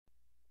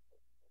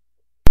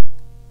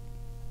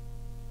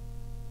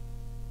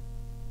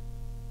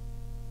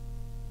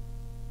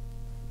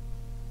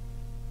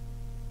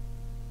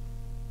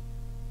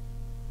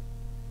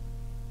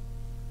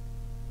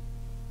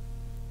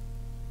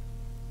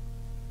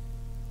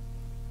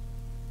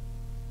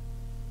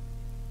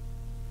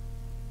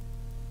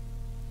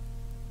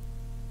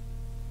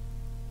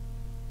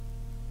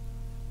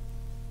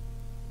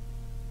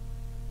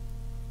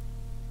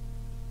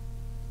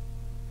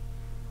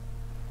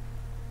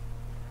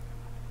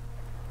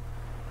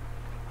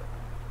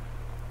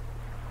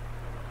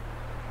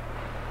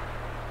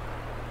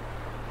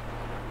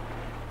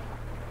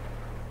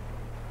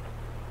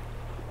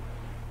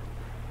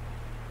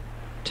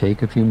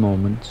Take a few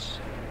moments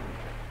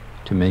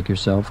to make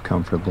yourself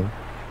comfortable,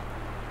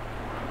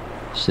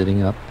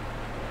 sitting up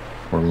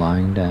or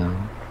lying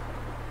down.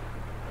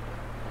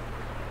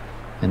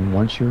 And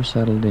once you're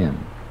settled in,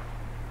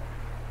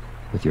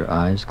 with your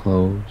eyes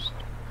closed,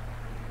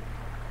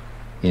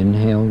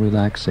 inhale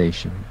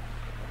relaxation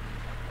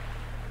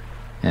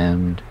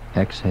and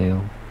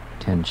exhale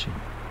tension.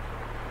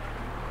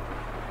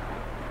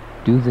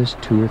 Do this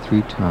 2 or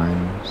 3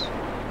 times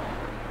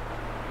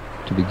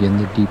to begin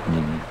the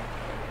deepening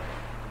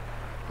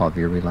of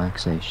your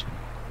relaxation.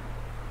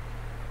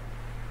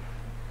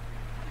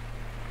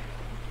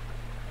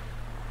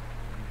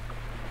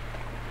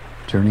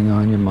 Turning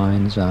on your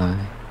mind's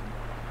eye,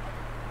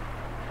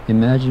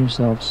 imagine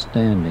yourself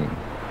standing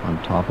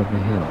on top of a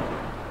hill,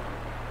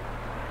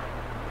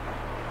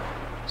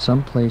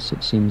 someplace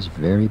that seems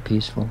very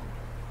peaceful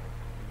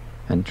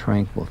and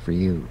tranquil for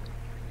you.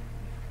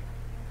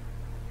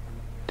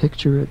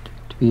 Picture it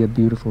to be a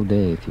beautiful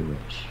day if you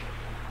wish,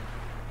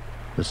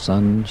 the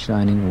sun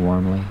shining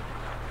warmly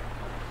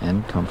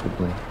and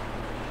comfortably,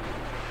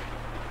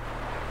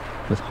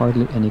 with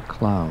hardly any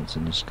clouds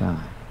in the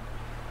sky.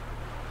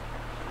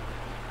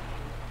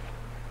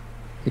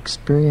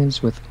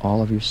 Experience with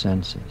all of your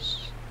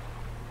senses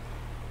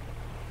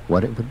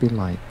what it would be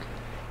like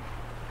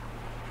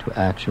to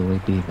actually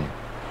be there.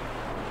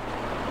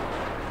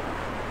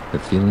 The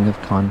feeling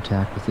of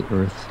contact with the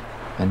earth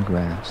and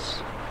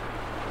grass,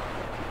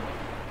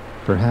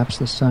 perhaps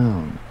the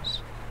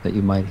sounds that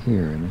you might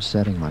hear in a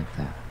setting like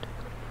that,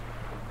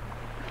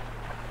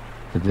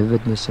 the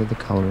vividness of the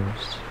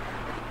colors,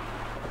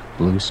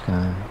 blue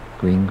sky,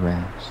 green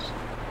grass,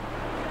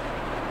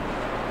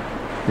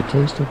 the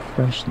taste of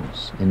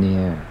freshness in the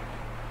air,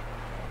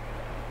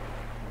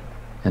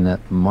 and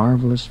that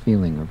marvelous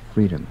feeling of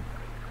freedom,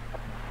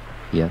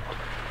 yet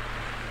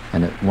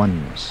and at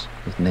oneness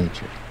with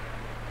nature.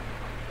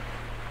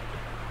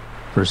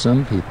 For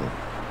some people,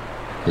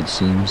 it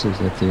seems as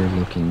if they are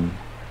looking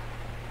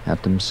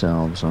at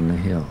themselves on the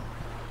hill.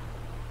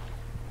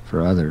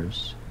 For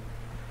others,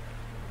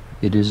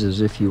 it is as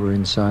if you were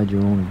inside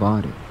your own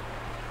body.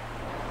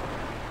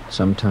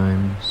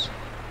 Sometimes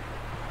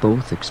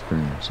both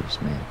experiences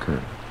may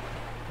occur,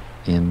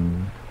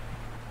 in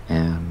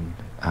and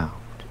out.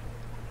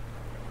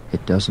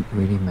 It doesn't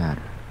really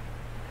matter.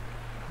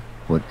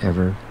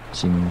 Whatever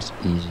seems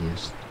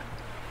easiest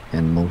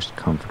and most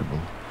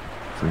comfortable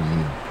for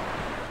you.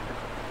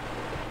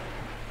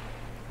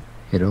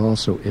 It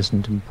also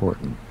isn't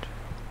important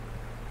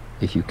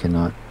if you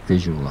cannot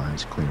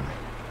visualize clearly.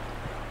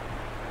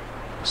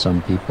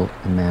 Some people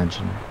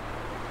imagine,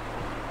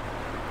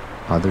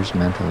 others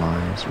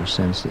mentalize or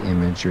sense the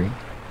imagery,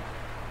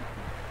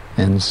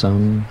 and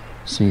some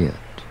see it,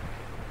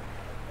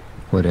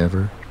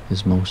 whatever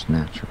is most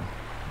natural.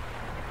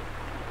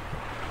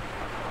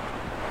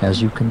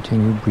 As you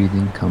continue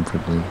breathing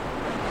comfortably,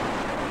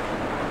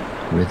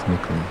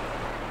 rhythmically,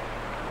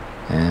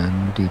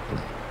 and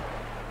deeply,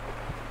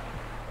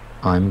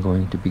 I'm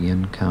going to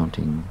begin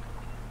counting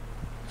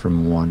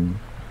from 1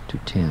 to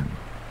 10.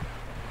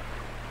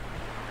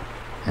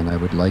 And I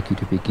would like you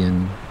to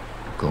begin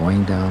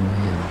going down the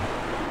hill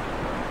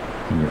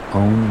in your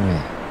own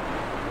way,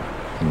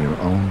 in your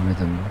own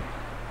rhythm.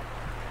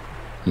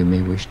 You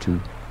may wish to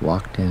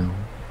walk down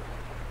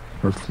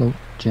or float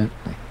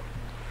gently,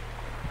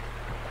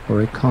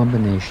 or a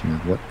combination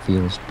of what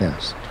feels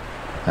best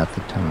at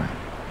the time,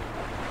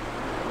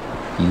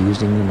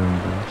 using the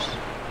numbers,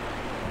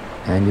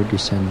 and you're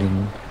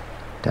descending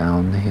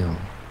down the hill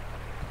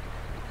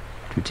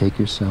to take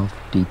yourself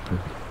deeper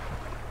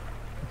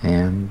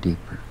and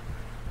deeper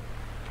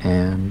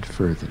and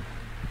further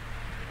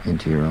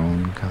into your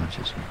own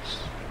consciousness.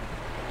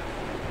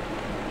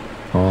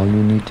 All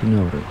you need to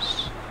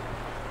notice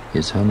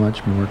is how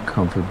much more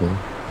comfortable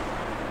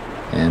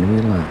and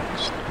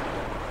relaxed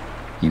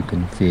you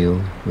can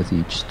feel with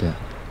each step.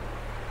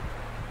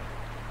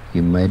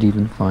 You might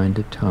even find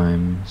at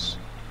times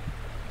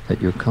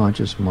that your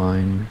conscious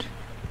mind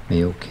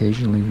may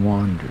occasionally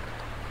wander.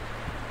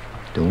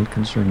 Don't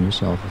concern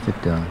yourself if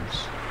it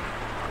does.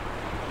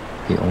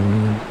 The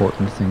only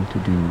important thing to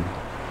do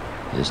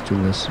is to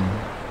listen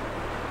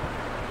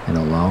and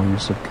allow your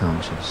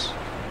subconscious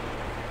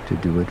to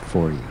do it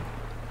for you.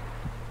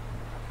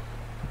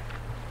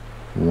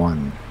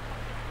 1.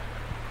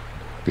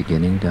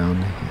 Beginning down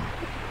the hill.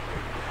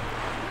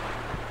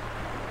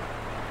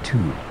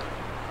 2.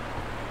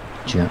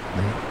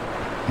 Gently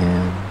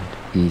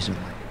and easily.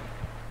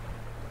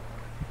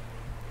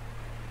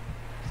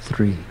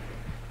 3.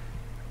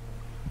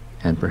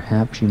 And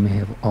perhaps you may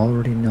have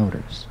already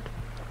noticed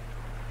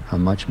how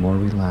much more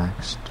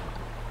relaxed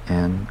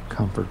and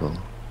comfortable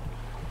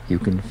you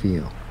can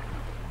feel.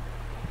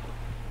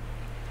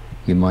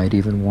 You might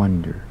even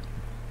wonder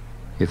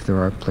if there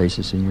are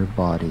places in your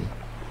body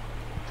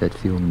that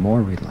feel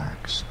more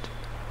relaxed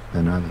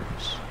than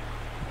others.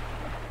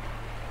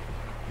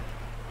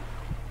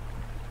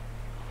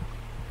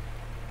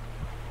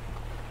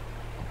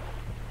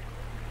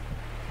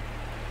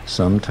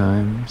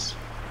 Sometimes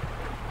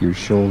your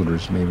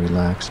shoulders may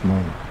relax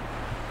more.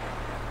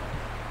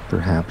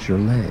 Perhaps your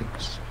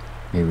legs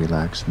may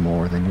relax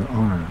more than your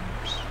arms.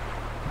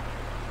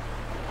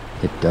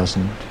 It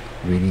doesn't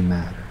really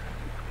matter.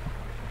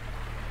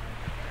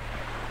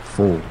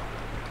 4.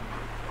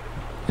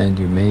 And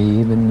you may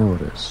even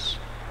notice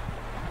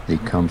the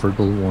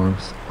comfortable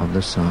warmth of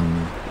the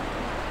sun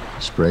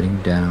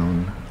spreading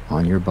down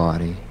on your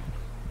body,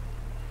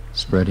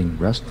 spreading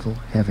restful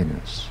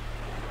heaviness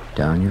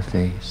down your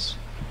face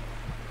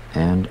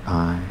and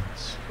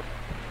eyes,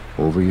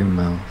 over your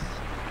mouth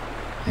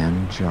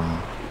and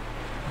jaw,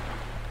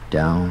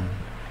 down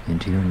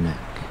into your neck.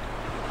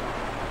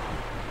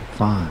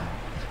 5.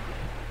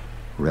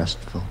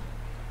 Restful,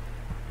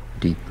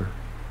 deeper,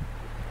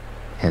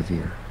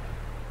 heavier,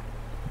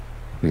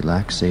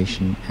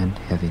 relaxation and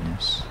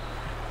heaviness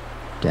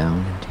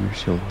down into your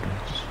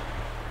shoulders,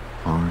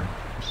 arms,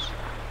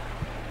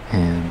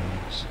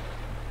 hands,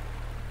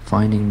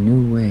 finding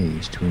new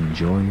ways to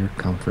enjoy your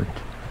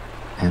comfort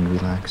and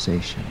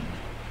relaxation.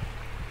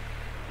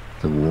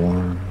 The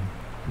warm,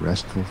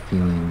 restful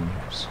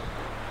feelings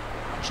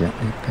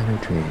gently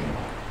penetrating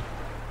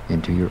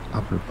into your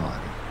upper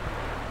body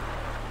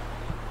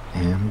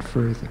and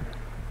further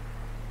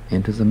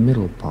into the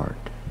middle part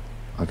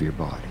of your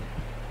body.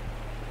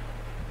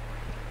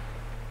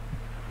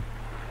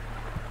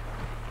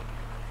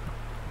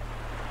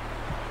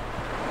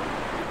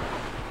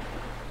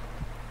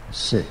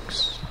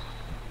 6.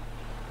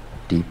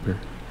 Deeper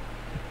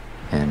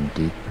and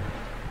deeper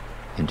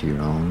into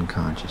your own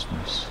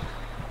consciousness,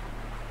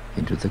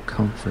 into the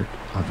comfort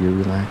of your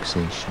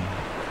relaxation.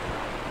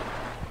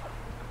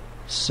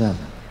 7.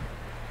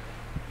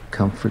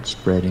 Comfort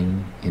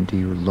spreading into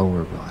your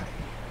lower body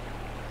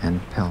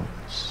and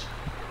pelvis.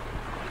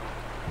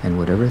 And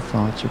whatever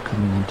thoughts are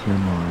coming into your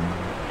mind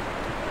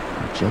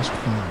are just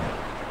fine.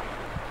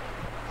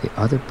 The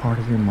other part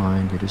of your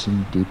mind that is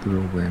in deeper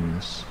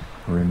awareness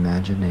or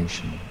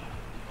imagination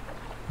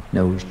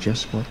knows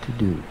just what to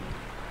do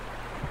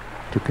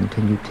to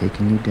continue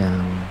taking you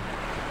down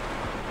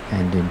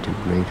and into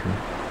greater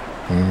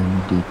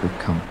and deeper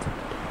comfort.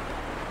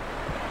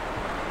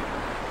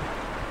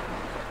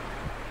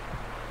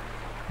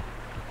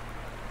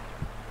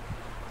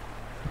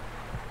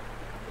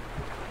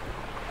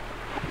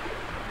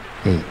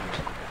 Eight.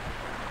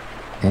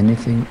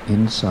 Anything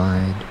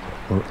inside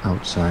or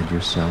outside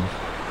yourself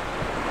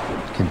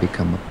can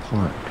become a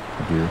part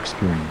of your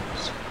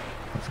experience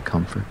of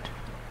comfort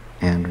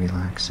and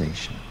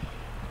relaxation.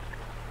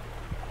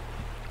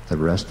 The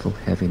restful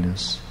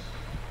heaviness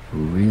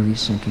really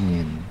sinking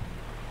in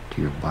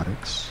to your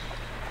buttocks,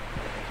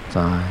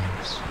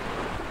 thighs,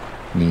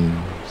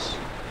 knees,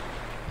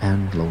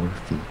 and lower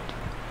feet.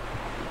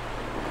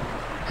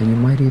 And you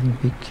might even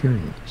be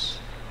curious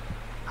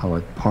how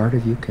a part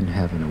of you can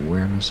have an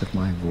awareness of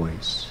my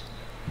voice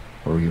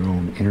or your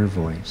own inner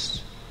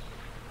voice,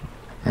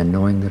 and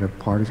knowing that a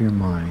part of your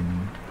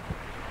mind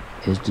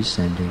is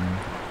descending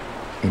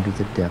into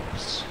the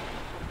depths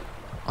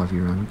of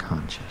your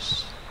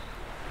unconscious,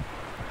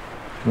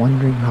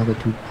 wondering how the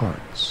two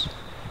parts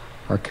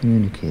are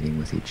communicating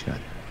with each other.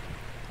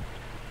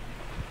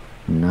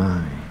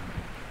 9.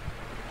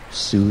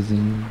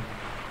 Soothing,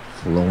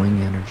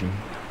 flowing energy,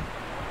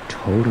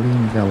 totally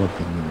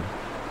enveloping you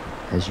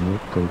as you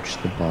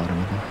approach the bottom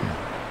of the hill.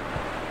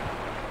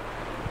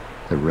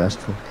 The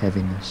restful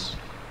heaviness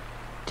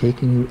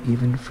taking you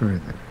even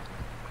further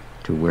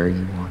to where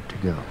you want to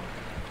go.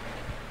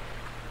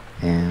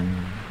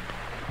 And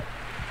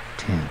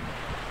 10.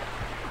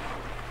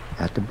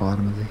 At the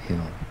bottom of the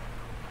hill,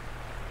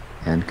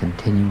 and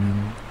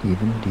continuing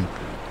even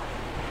deeper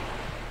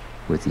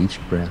with each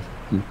breath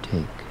you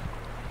take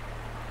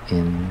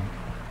in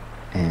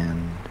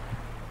and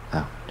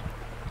out.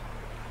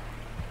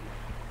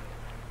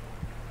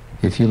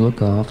 If you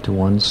look off to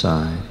one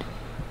side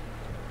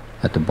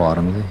at the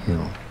bottom of the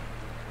hill,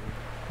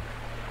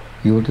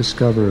 you will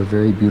discover a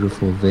very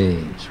beautiful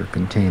vase or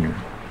container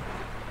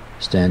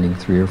standing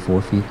 3 or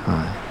 4 feet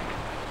high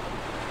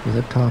with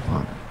a top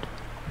on it.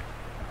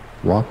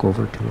 Walk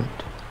over to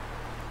it,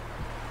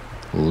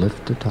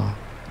 lift the top,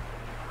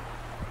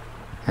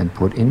 and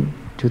put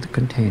into the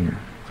container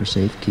for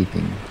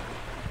safekeeping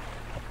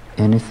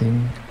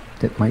anything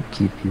that might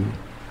keep you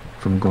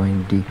from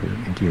going deeper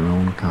into your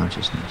own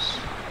consciousness.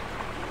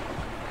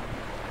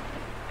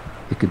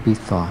 It could be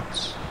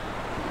thoughts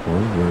or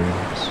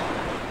worries,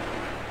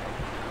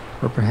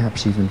 or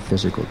perhaps even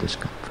physical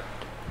discomfort,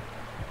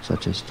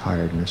 such as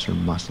tiredness or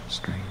muscle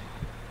strain.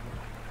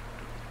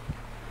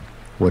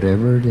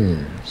 Whatever it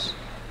is,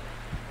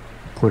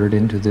 put it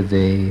into the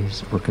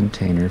vase or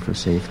container for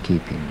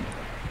safekeeping.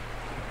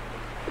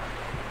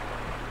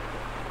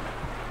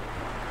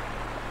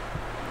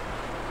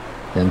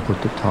 Then put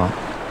the top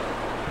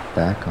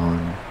back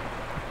on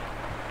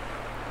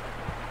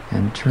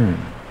and turn.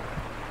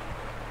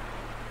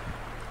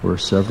 Where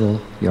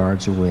several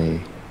yards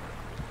away,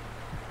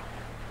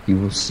 you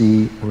will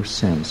see or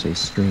sense a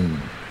stream.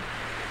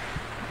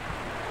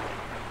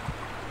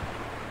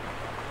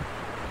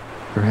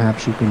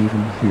 Perhaps you can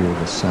even hear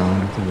the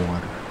sound of the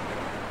water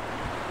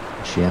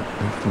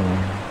gently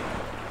flowing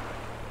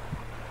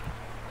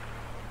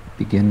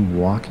begin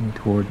walking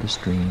toward the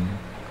stream,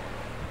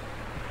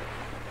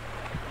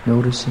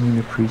 noticing and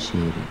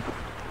appreciating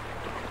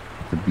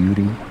the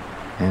beauty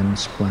and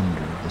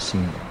splendor of the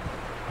scenery,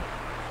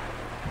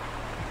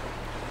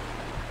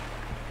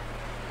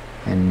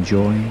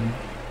 enjoying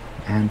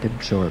and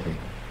absorbing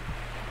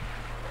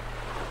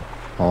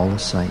all the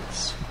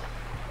sights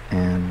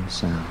and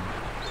sounds.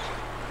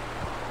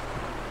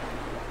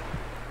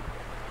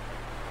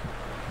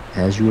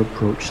 As you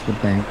approach the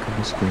bank of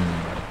the stream,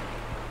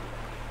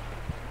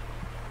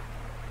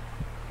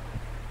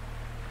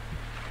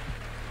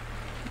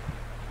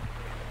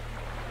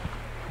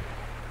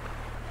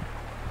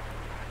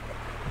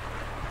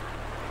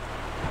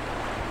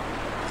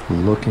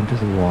 look into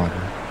the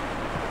water,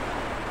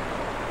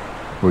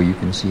 where you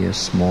can see a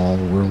small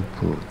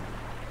whirlpool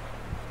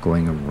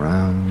going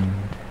around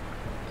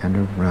and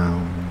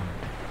around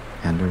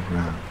and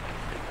around.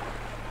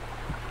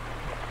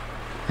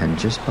 And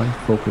just by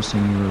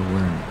focusing your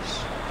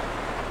awareness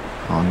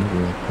on the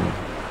whirlpool,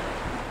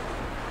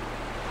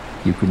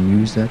 you can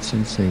use that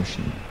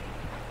sensation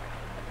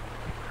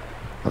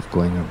of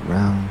going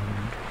around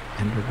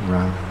and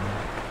around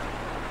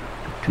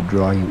to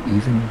draw you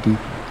even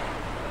deeper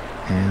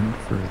and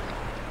further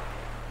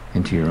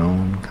into your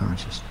own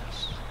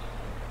consciousness,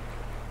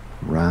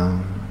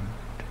 round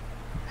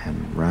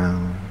and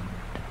round,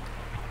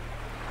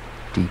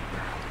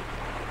 deeper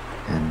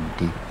and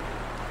deeper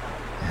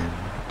and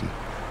deeper.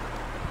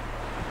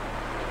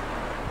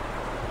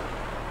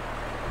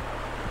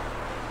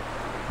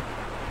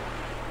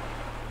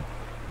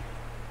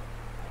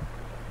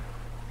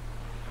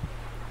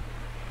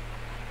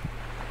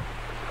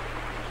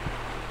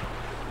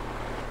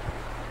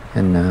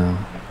 And now,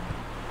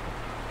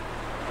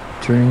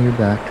 turning your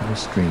back to the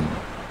stream,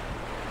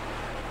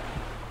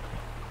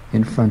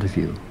 in front of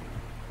you,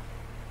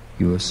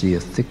 you will see a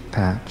thick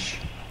patch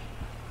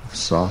of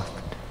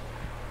soft,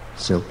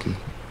 silky,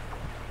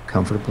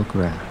 comfortable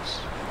grass.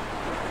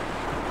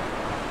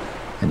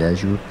 And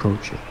as you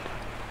approach it,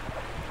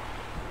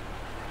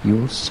 you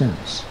will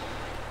sense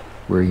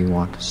where you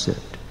want to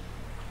sit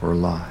or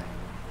lie,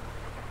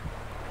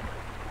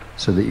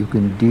 so that you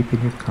can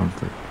deepen your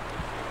comfort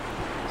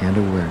and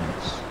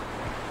awareness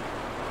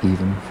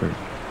even further.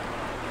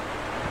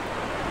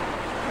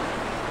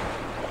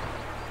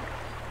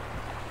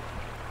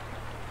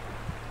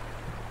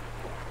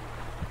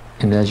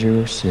 And as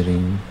you are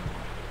sitting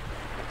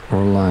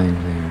or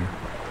lying there,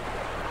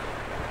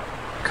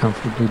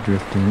 comfortably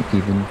drifting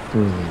even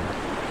further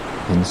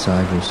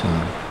inside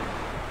yourself,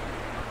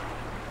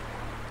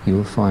 you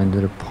will find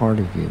that a part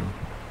of you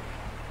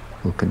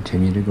will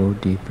continue to go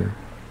deeper,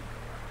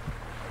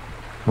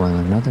 while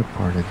another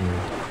part of you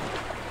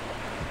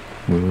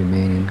will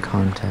remain in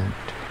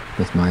contact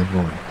with my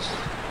voice,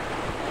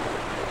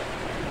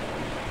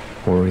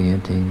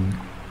 orienting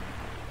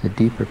the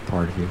deeper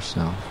part of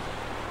yourself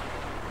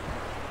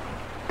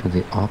to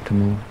the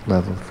optimal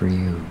level for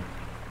you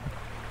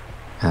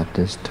at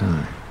this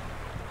time.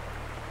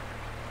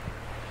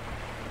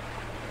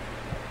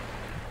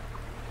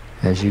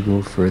 As you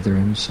go further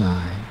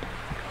inside,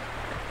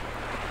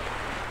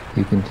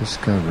 you can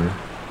discover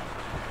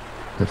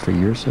that for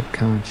your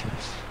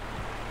subconscious,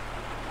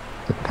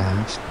 the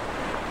past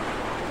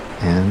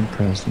and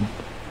present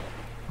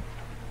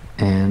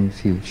and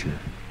future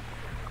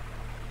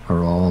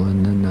are all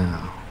in the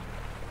now,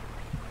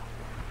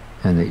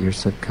 and that your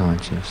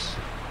subconscious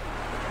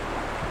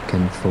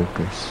can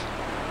focus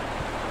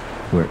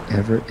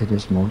wherever it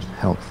is most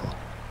helpful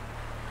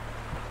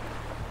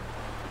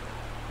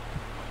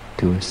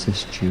to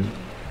assist you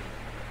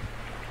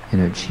in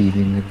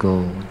achieving the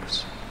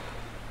goals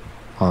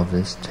of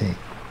this tape.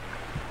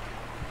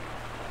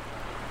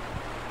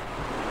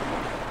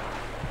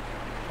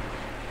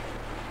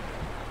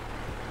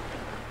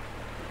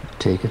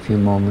 Take a few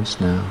moments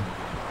now,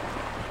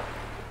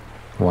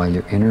 while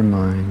your inner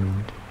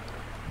mind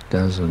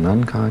does an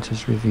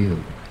unconscious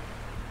review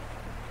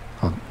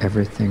of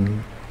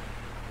everything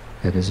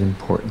that is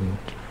important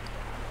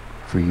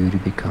for you to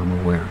become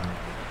aware of,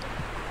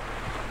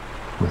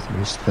 with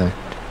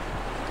respect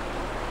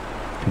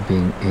to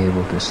being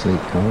able to sleep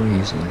more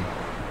easily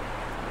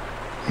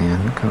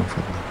and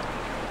comfortably,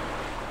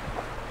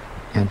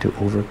 and to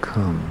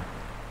overcome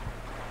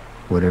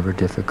whatever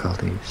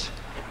difficulties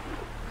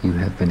you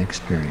have been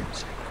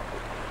experiencing.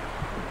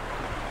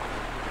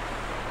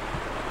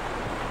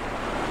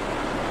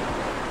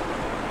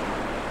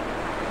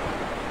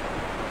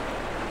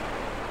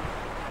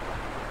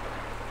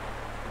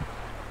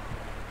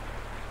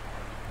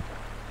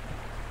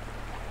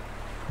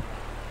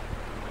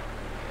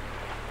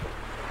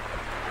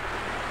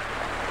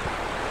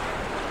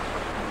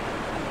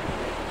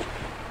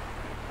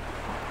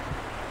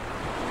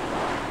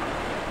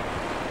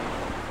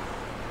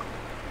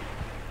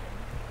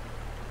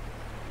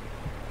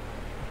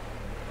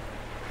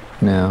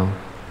 Now,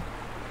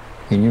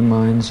 in your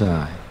mind's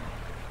eye,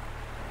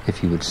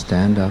 if you would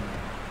stand up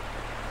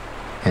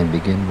and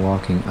begin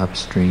walking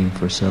upstream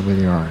for several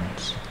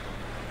yards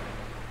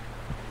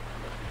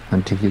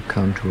until you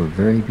come to a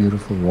very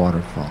beautiful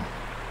waterfall.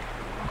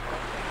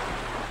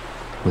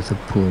 with a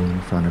pool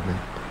in front of it.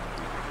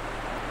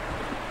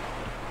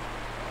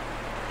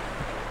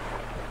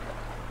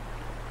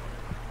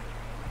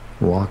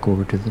 Walk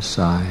over to the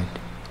side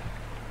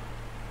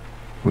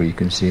where you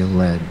can see a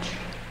ledge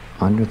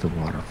under the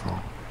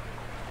waterfall.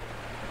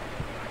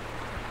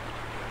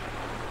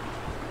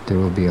 There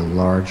will be a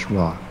large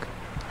rock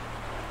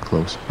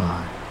close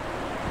by.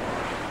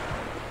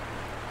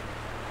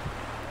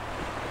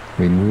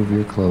 Remove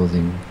your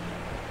clothing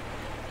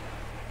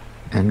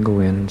and go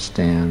in and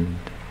stand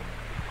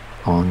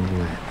on the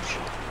ledge.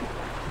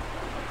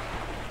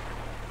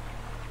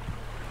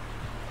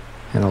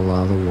 And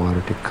allow the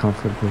water to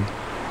comfortably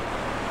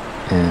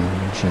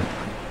and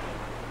gently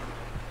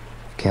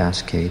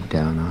cascade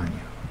down on you.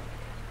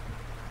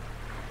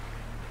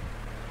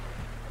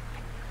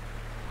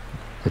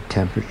 The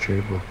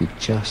temperature will be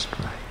just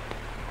right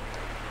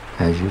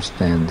as you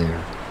stand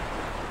there,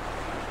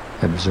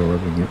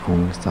 absorbing your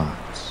own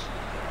thoughts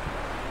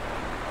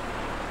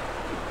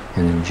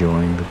and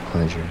enjoying the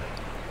pleasure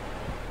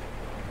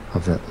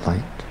of that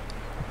light,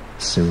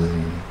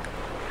 soothing,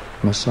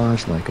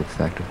 massage-like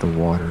effect of the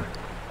water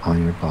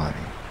on your body.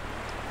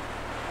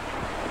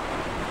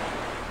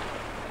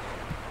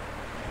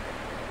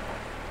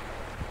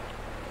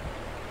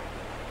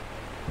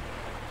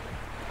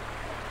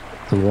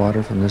 The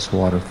water from this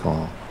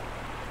waterfall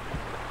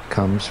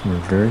comes from a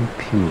very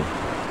pure,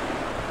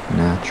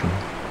 natural,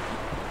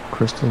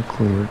 crystal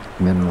clear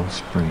mineral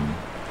spring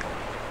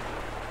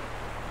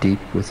deep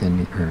within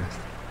the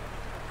earth.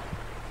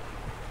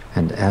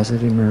 And as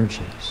it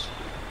emerges,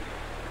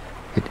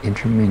 it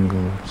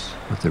intermingles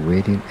with the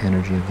radiant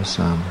energy of the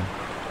sun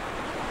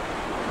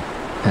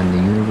and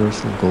the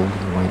universal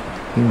golden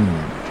white healing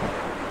energy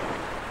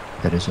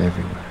that is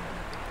everywhere.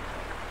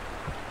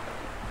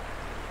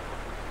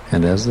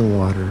 And as the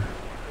water,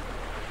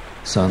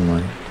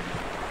 sunlight,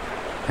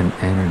 and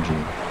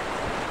energy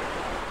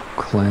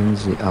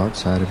cleanse the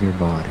outside of your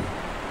body,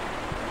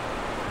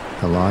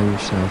 allow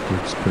yourself to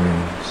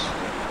experience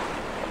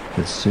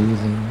the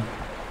soothing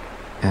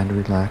and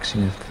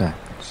relaxing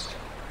effects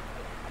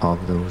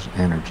of those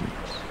energies.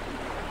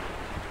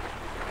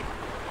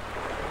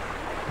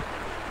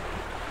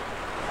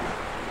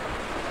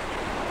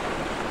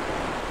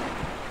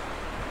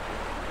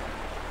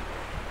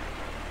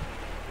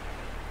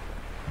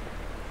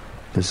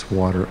 This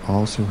water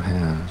also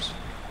has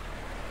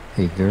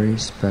a very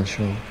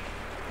special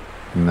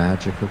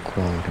magical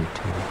quality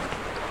to it.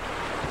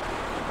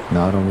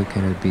 Not only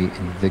can it be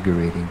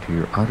invigorating to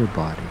your outer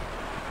body,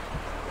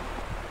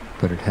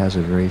 but it has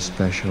a very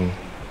special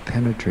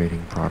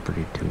penetrating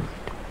property to it.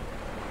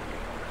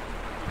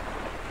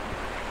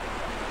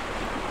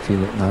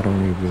 Feel it not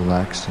only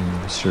relaxing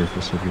the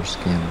surface of your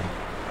skin,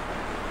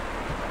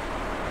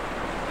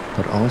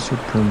 but also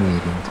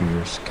permeating through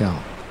your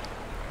scalp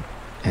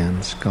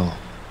and skull,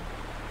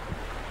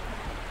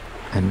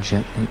 and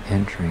gently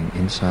entering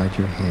inside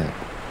your head,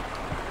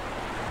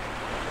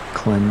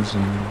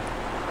 cleansing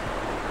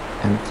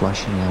and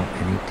flushing out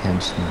any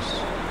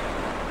tenseness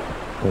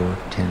or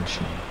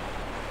tension.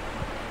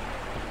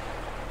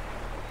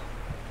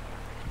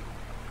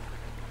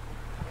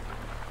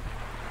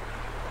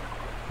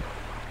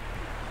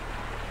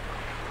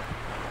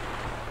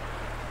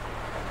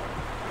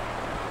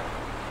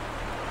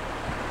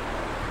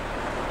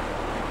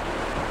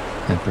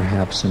 And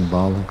perhaps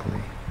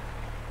symbolically,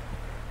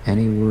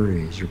 any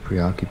worries or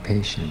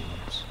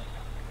preoccupations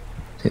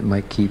that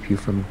might keep you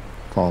from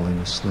falling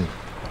asleep.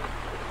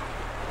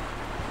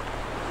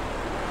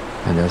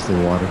 And as the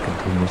water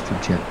continues to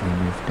gently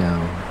move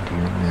down into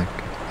your neck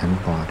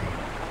and body,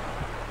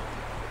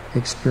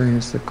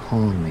 experience the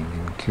calming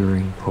and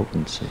curing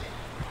potency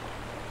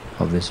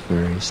of this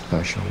very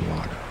special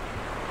water,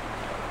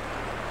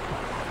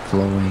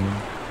 flowing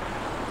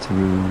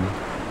through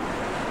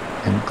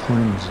and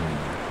cleansing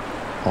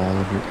all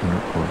of your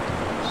inner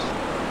organs,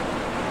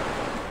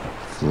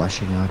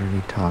 flushing out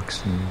any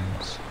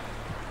toxins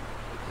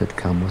that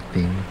come with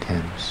being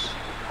tense,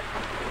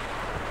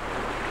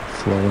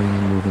 flowing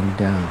and moving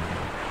down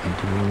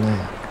into your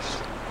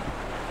legs,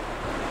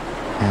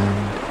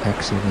 and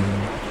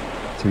exiting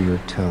through your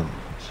toes.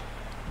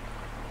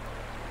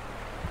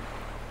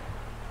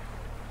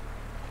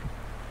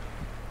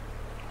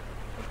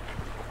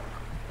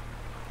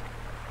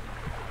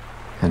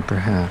 And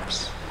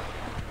perhaps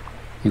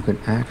you can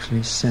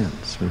actually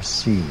sense or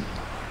see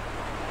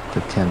the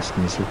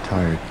tenseness or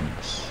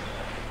tiredness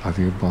of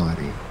your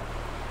body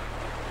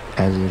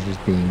as it is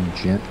being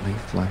gently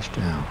flushed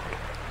out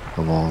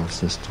of all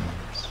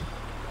systems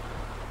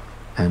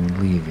and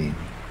leaving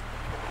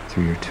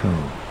through your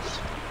toes.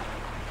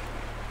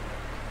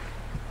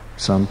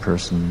 Some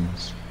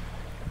persons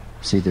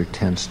see their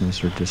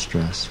tenseness or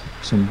distress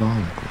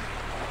symbolically,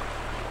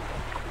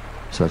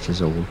 such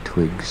as old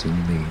twigs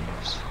and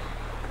leaves,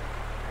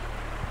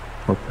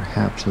 or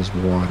perhaps as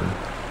water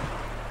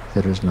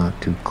that is not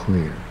too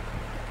clear.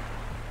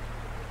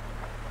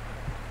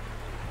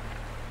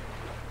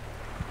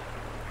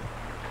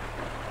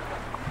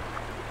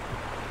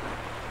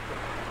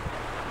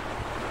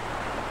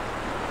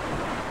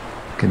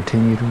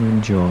 Continue to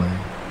enjoy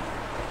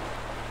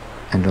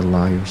and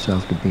allow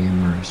yourself to be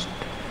immersed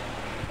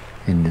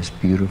in this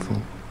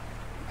beautiful,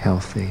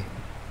 healthy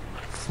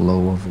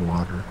flow of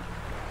water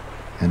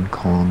and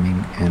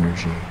calming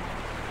energy,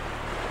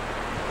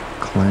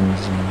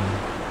 cleansing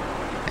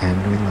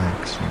and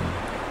relaxing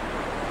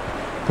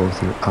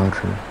both your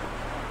outer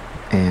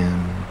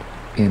and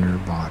inner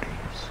bodies.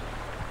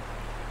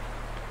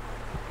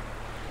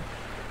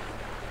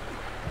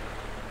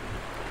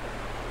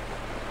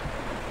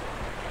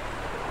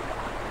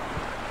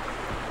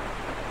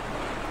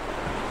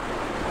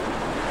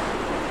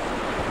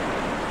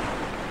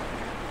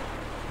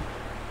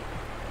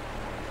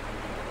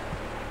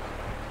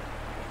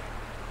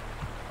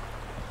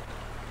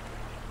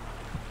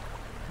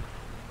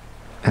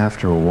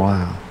 After a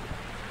while,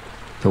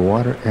 the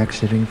water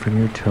exiting from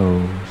your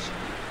toes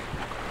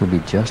will be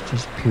just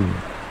as pure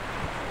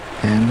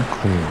and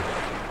clear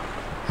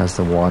as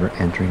the water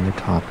entering the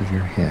top of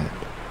your head.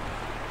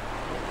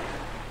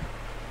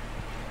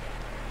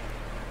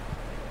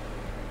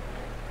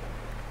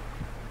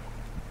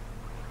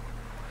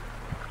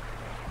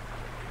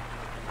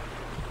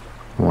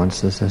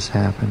 Once this has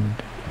happened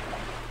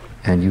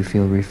and you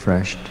feel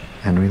refreshed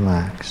and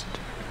relaxed,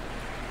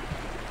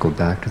 go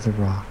back to the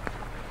rock.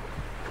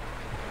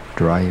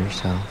 Dry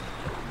yourself,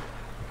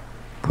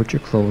 put your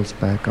clothes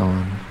back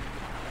on,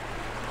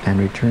 and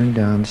return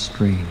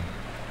downstream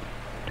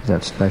to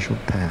that special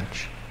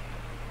patch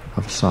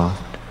of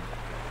soft,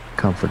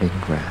 comforting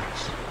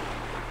grass.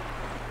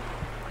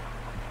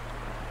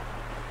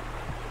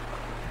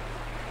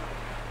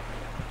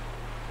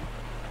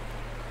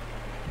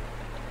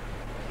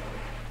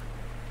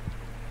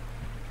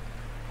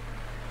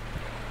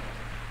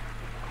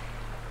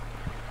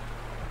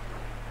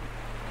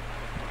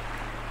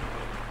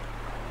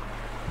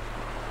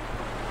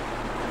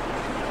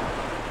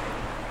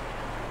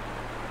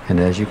 And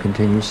as you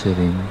continue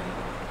sitting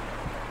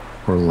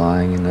or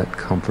lying in that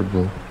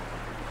comfortable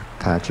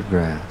patch of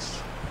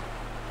grass,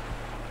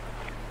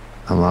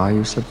 allow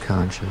your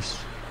subconscious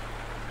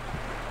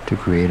to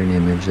create an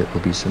image that will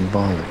be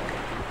symbolic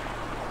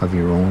of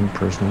your own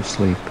personal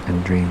sleep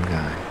and dream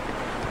guide.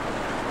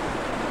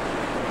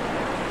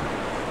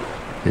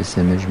 This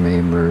image may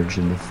emerge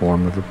in the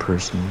form of a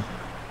person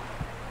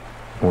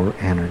or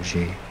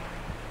energy,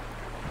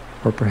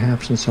 or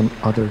perhaps in some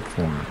other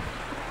form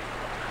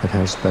that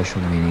has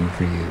special meaning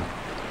for you.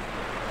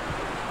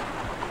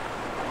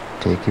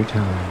 Take your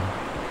time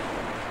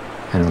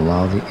and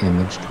allow the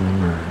image to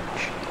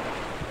emerge,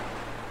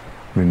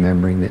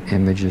 remembering that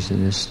images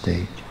in this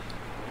state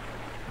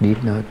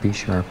need not be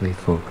sharply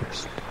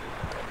focused.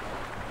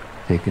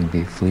 They can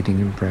be fleeting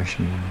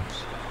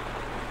impressions,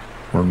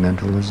 or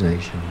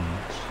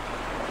mentalizations,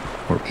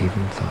 or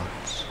even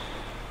thoughts.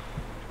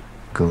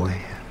 Go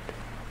ahead.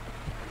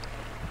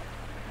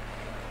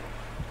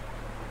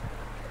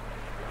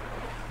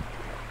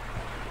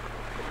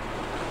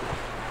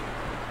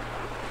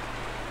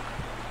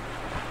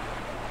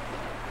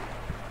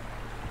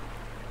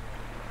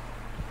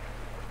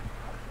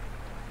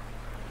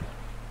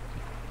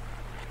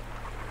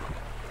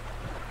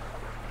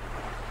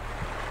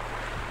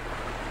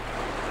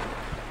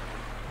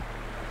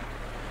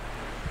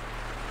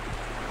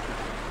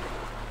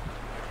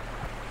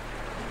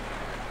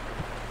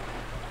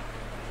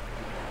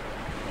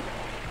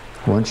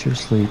 Once your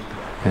sleep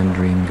and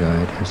dream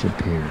guide has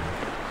appeared,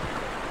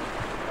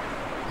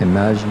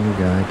 imagine your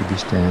guide to be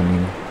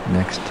standing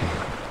next to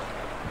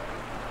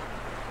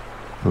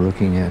you,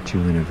 looking at you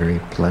in a very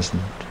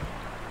pleasant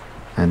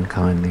and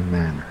kindly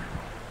manner.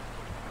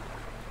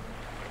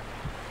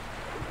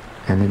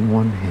 And in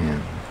one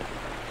hand,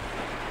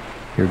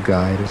 your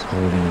guide is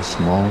holding a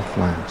small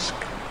flask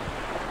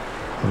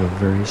of a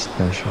very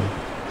special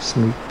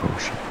sleep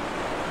potion.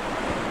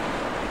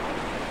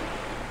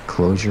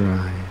 Close your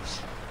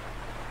eyes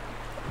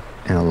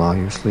and allow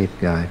your sleep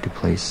guide to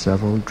place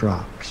several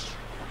drops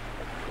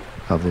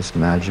of this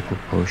magical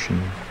potion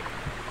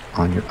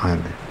on your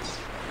eyelids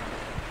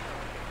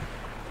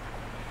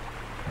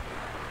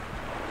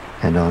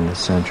and on the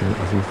center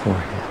of your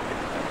forehead.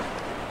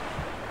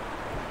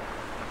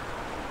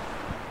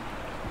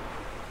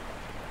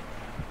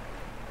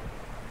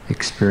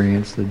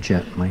 Experience the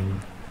gentling,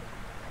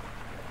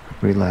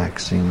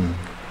 relaxing,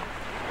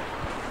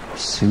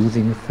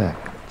 soothing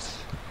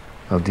effects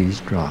of these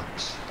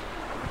drops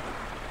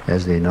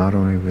as they not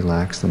only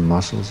relax the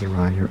muscles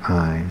around your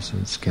eyes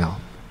and scalp,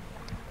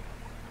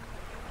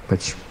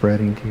 but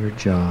spreading to your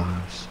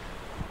jaws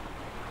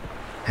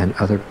and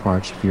other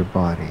parts of your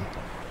body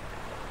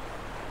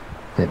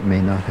that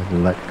may not have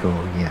let go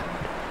yet.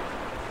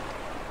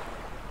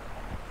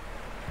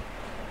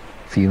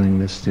 Feeling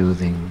the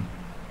soothing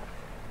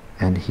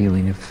and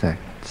healing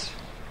effects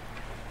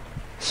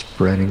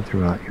spreading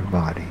throughout your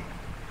body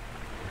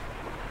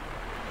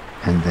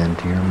and then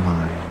to your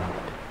mind,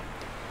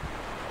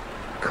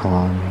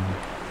 calming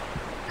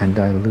and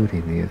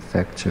diluting the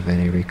effects of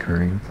any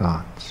recurring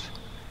thoughts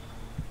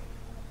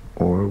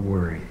or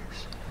worries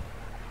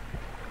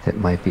that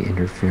might be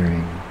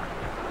interfering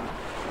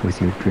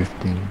with you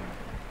drifting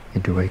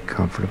into a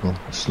comfortable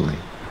sleep.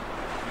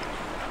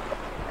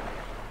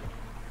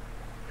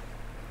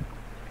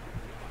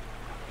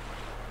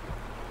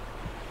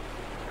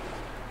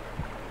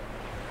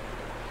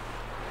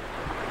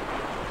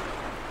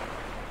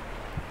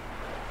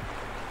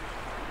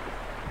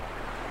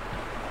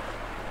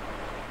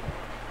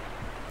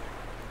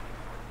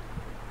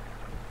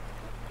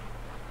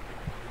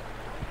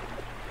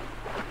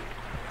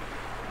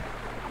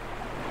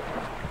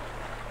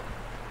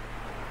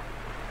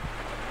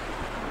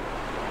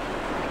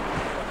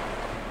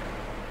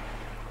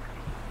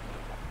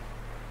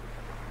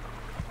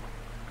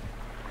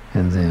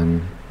 And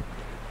then,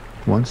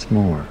 once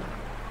more,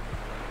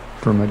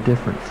 from a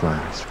different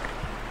flask,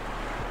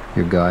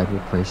 your guide will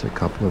place a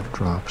couple of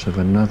drops of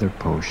another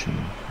potion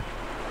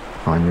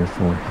on your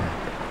forehead,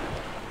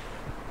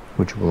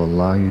 which will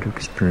allow you to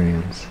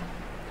experience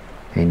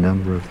a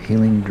number of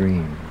healing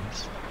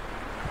dreams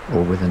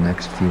over the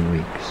next few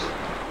weeks.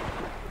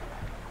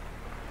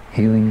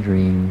 Healing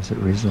dreams that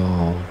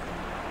resolve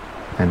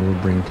and will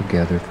bring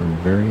together from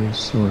various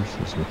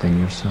sources within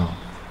yourself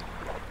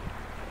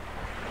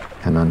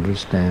an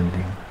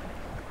understanding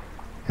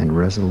and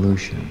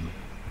resolution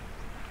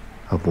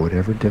of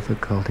whatever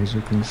difficulties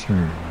or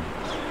concerns,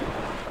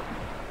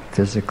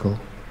 physical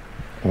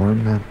or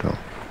mental,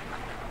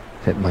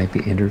 that might be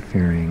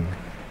interfering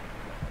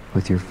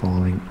with your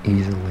falling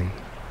easily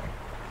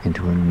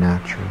into a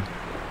natural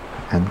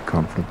and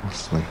comfortable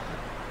sleep.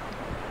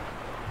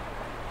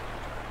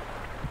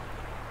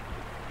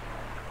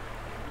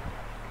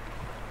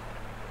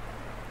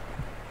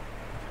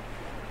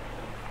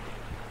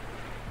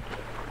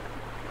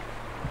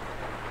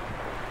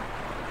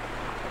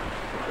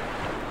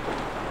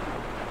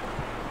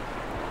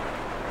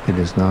 It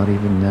is not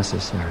even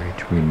necessary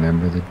to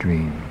remember the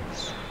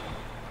dreams,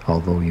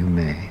 although you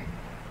may.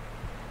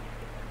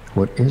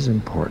 What is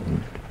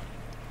important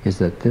is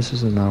that this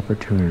is an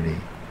opportunity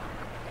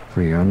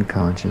for your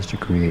unconscious to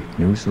create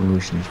new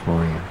solutions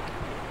for you,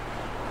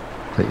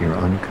 that your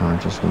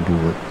unconscious will do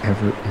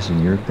whatever is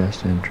in your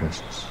best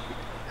interests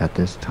at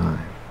this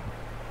time.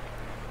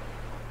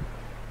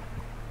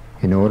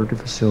 In order to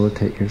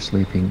facilitate your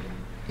sleeping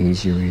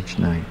easier each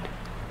night,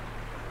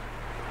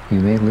 you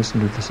may listen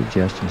to the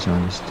suggestions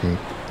on this tape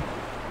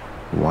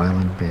while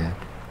in bed,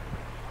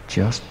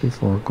 just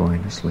before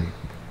going to sleep.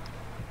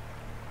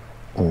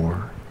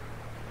 Or,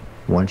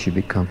 once you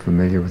become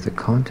familiar with the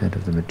content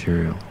of the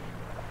material,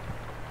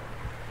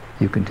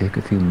 you can take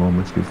a few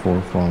moments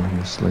before falling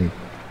asleep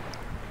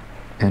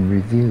and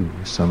review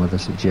some of the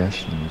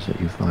suggestions that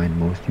you find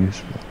most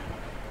useful.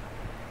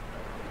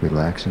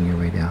 Relaxing your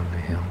way down the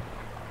hill,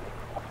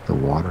 the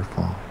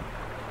waterfall,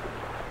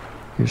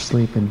 your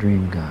sleep and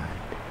dream guide,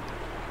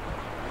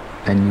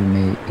 and you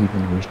may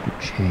even wish to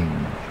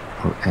change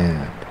or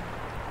add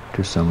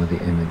to some of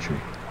the imagery,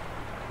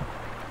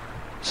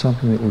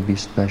 something that will be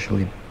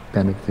especially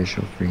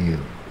beneficial for you.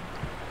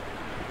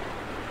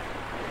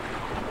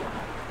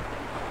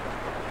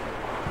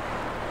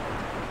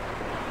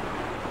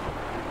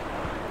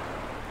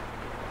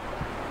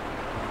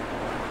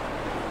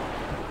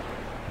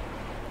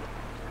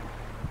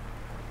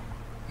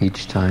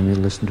 Each time you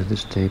listen to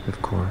this tape,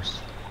 of course,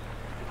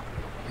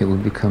 it will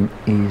become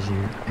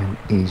easier and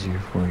easier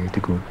for you to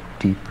go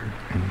deeper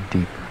and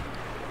deeper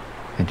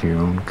into your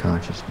own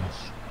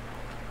consciousness,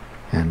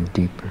 and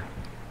deeper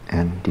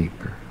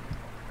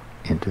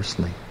into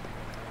sleep.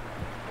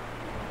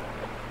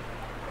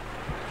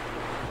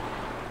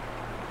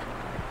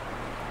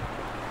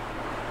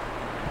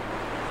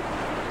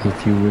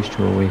 If you wish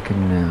to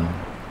awaken now,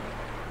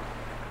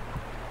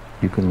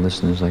 you can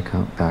listen as I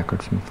count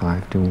backwards from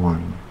 5 to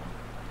 1.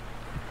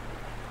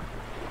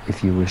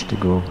 If you wish to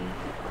go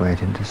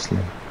right into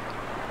sleep,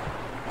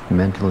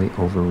 mentally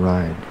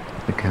override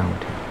the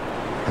counting,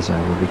 as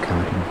I will be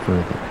counting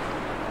further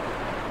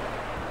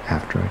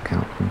after I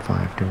count from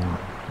 5 to 1.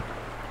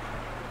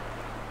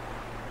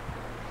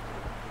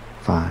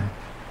 5,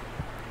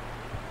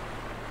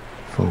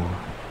 4,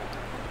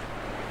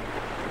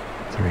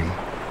 3,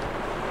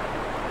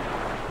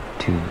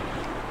 2,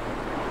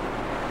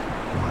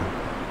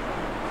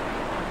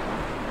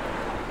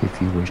 1.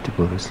 If you wish to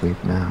go to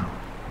sleep now,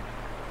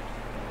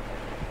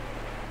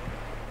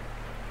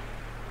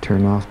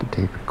 turn off the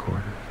tape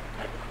recorder.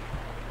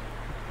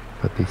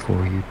 But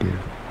before you do,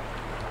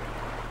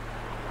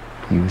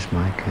 use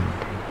my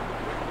counting,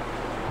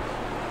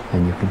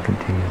 and you can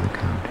continue the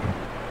counting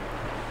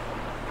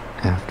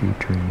after you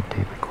turn the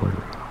tape recorder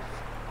off.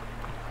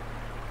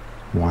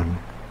 1,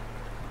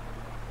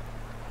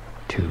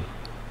 2,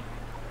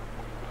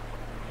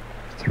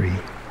 3, 4,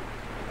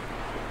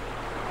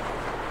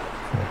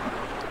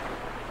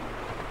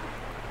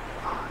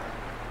 5,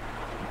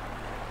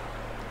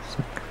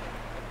 6,